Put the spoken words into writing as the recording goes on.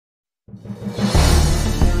Hello,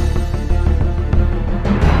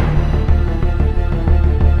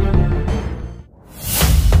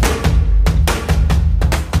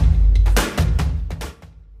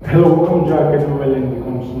 welcome to Academy where learning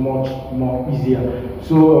becomes much more easier.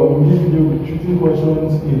 So in this video, we're treating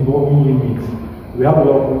questions involving limits. We have a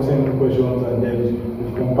lot of sending questions, and then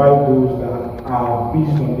we've compiled those that are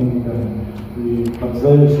based on limit, and we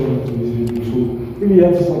consider some in this video. So if you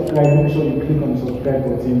have to subscribe, make sure you click on the subscribe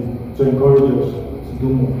button to encourage us to do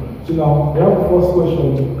more. So now we have the first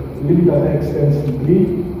question: limit at x tends to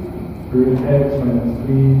 3. Root x minus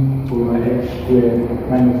 3 over x squared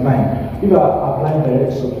minus 9. If I apply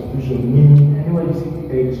direct substitution, meaning anywhere you see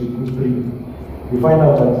x, you put 3. You find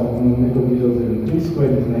out that the denominator gives us 0. 3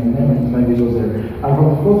 squared is 9, 9 minus 9 gives us 0. And from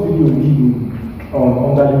the first video we did on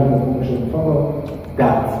under limit of function, we found out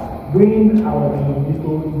that when our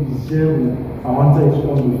denominator is 0, our answer is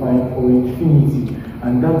undefined or infinity.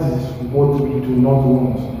 And that is what we do not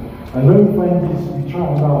want. And when we find this, we try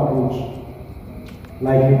another approach.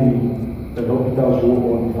 Likely the L'Hopital's rule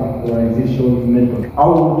on factorization method. I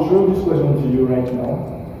will show this question to you right now.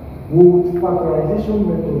 Would factorization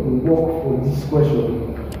method work for this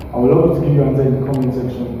question? I would love to give you an answer in the comment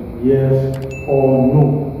section. Yes or no.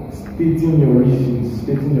 Stating your reasons.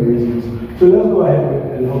 So let's go ahead with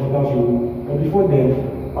the L'Hopital's rule. But before then,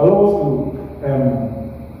 I'll also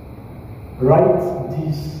write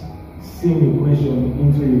this same equation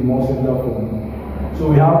into a more simpler form. So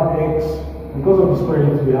we have x. Because of the square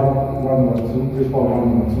root, we have 1 over 2, raised power 1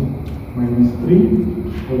 over 2, minus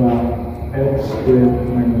 3 over x squared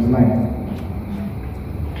minus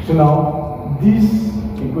 9. So now, this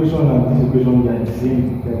equation and this equation, they are the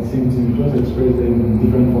same thing. We just express them in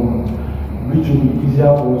different forms, which will be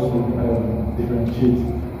easier for us to differentiate.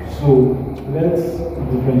 So let's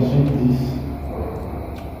differentiate this.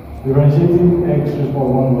 Differentiating x raised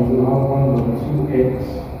power 1 over 2, we have 1 over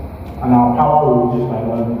 2x. And our power will reduce by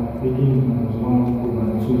 1, making it minus 1 over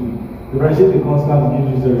 2. Differentiate the constant gives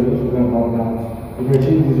you 0. Let's forget about that.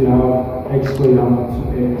 Differentiate this, you have x squared, you have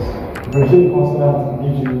 2x. Differentiate the constant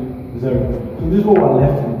gives you 0. So this is what we're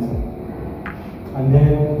left with. And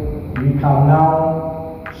then we can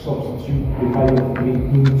now substitute the value of 3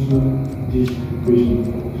 into this equation.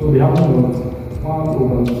 So we have 1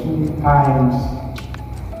 over 2 times,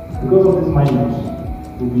 because of this minus,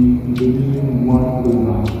 we'll be introducing 1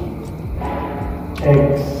 over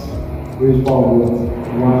x raised power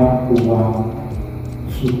 1 over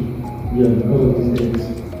 2. Yeah, because of this x.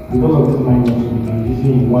 Because of this minus, we'll be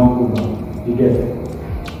using 1 over. You get it.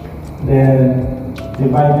 Then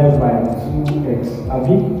divided by 2x.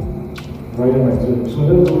 Abi? Divided by 2. So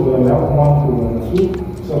let's go for that. We have 1 over 2.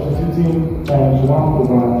 Substituting times 1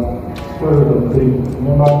 over square root of 3.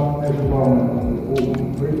 Remember, x raised power 1.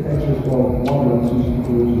 X raised power 1 over 2 is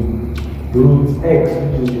equal to root x,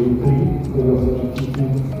 which is root 3, because of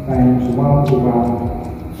substituting times 1 over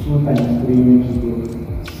 2 times 3, which is root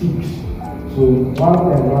 6. So 1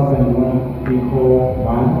 times 1 times 1 equal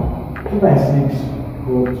 1, 2 times 6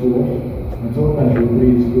 equal 2, and 12 times root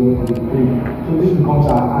 3 is equal to 3. So this becomes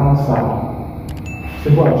our answer.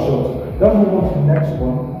 Simple and short. Let's move on to the next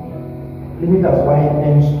one. Limit as y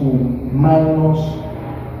tends to minus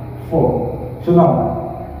 4. So now,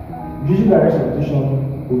 using direct substitution,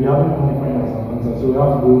 we'll be having undefined as an answer, so we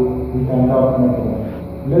have to go with another method.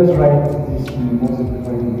 Let's write this in the most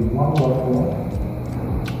simplified way. 1 over 4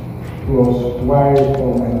 plus y raised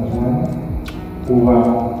power minus 1 over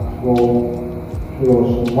 4 plus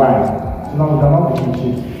y. So now we cannot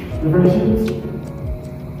differentiate. Differentiate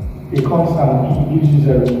a constant b gives you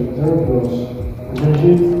 0. 0 plus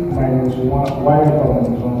differentiate minus 1 y raised power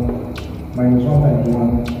minus 1 times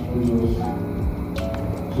 1 gives us.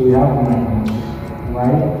 So we have minus y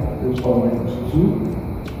raised power minus 2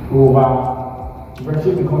 over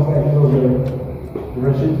differentiate the constant gives us 0.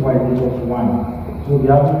 Differentiate y gives us 1. So we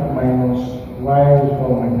have minus y raised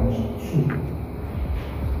power minus 2.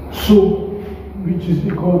 So which is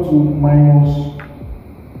equal to minus,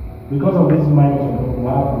 because of this minus we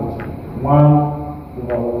have 1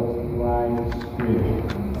 over y squared.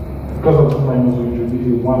 Because of this minus we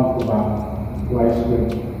introduce 1 over y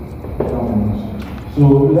squared. So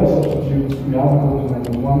let's substitute. We have equal to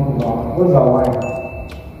minus 1 over, what's our y?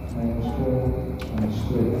 Minus 4 minus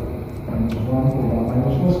squared. Minus 1 over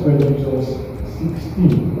minus 1 squared gives us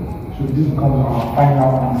 16. So this becomes our final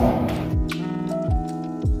answer.